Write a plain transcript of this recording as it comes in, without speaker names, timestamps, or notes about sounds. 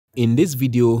In this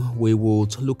video, we will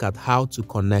look at how to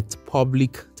connect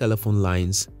public telephone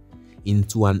lines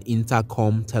into an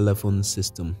intercom telephone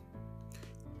system.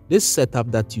 This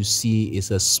setup that you see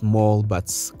is a small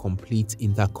but complete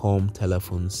intercom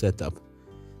telephone setup,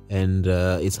 and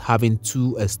it's having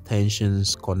two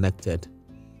extensions connected.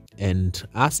 And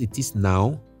as it is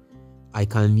now, I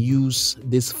can use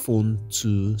this phone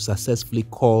to successfully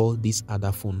call this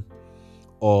other phone,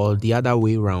 or the other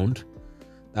way around,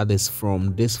 that is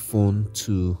from this phone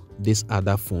to this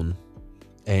other phone.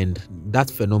 And that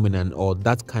phenomenon, or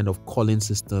that kind of calling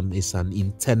system, is an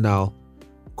internal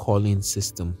calling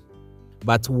system.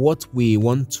 But what we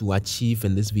want to achieve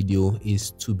in this video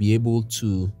is to be able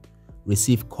to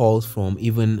receive calls from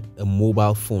even a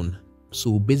mobile phone.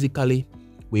 So basically,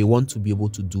 we want to be able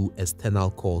to do external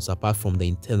calls apart from the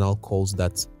internal calls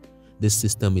that this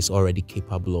system is already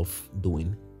capable of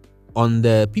doing. On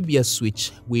the PBS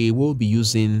switch, we will be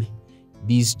using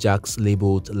these jacks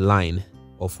labeled line,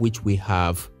 of which we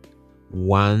have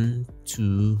 1,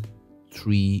 2,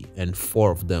 3, and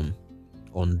 4 of them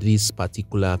on this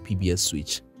particular PBS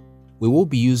switch. We will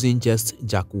be using just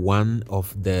jack 1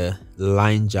 of the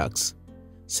line jacks,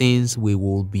 since we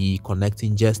will be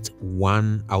connecting just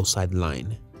one outside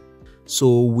line.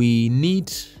 So we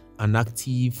need an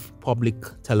active public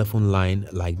telephone line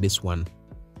like this one.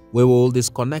 We will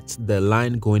disconnect the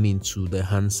line going into the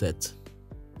handset.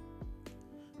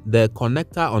 The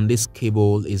connector on this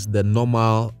cable is the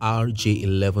normal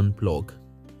RJ11 plug.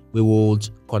 We will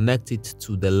connect it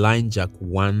to the line jack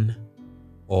 1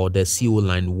 or the CO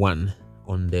line 1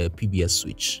 on the PBS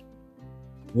switch.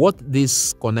 What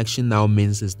this connection now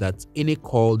means is that any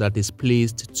call that is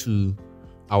placed to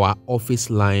our office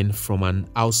line from an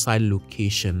outside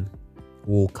location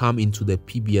will come into the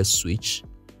PBS switch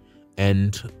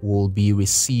and will be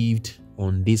received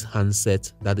on this handset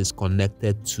that is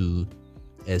connected to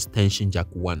extension jack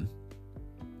 1.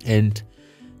 And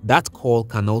that call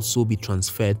can also be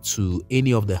transferred to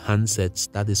any of the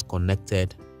handsets that is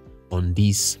connected on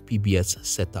this PBS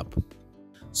setup.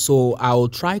 So I'll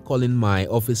try calling my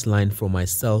office line from my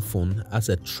cell phone as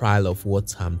a trial of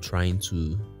what I'm trying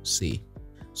to say.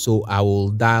 So I will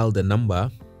dial the number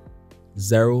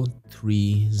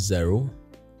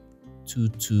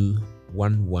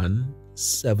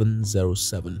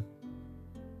 030-2211-707.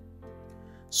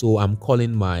 So I'm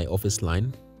calling my office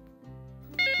line.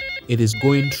 It is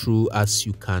going through, as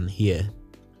you can hear.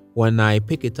 When I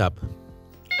pick it up,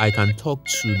 I can talk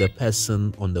to the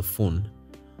person on the phone,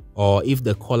 or if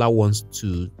the caller wants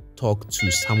to talk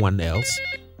to someone else,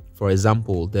 for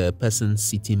example, the person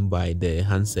sitting by the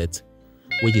handset,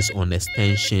 which is on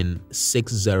extension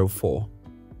 604,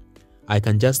 I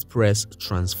can just press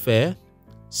transfer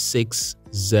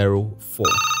 604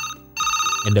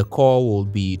 and the call will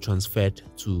be transferred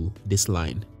to this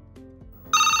line.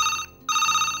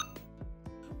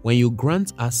 When you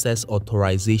grant access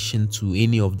authorization to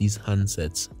any of these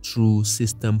handsets through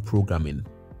system programming,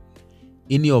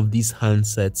 any of these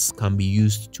handsets can be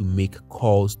used to make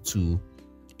calls to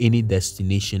any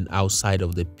destination outside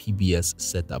of the PBS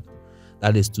setup.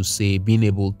 That is to say, being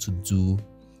able to do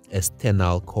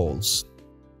external calls.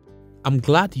 I'm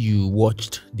glad you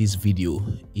watched this video.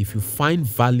 If you find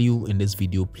value in this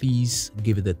video, please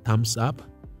give it a thumbs up.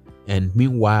 And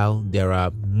meanwhile, there are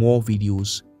more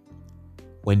videos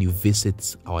when you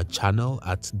visit our channel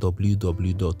at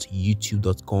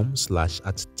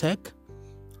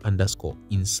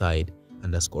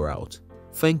www.youtube.com/@tech_inside_out.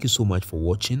 Thank you so much for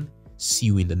watching. See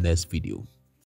you in the next video.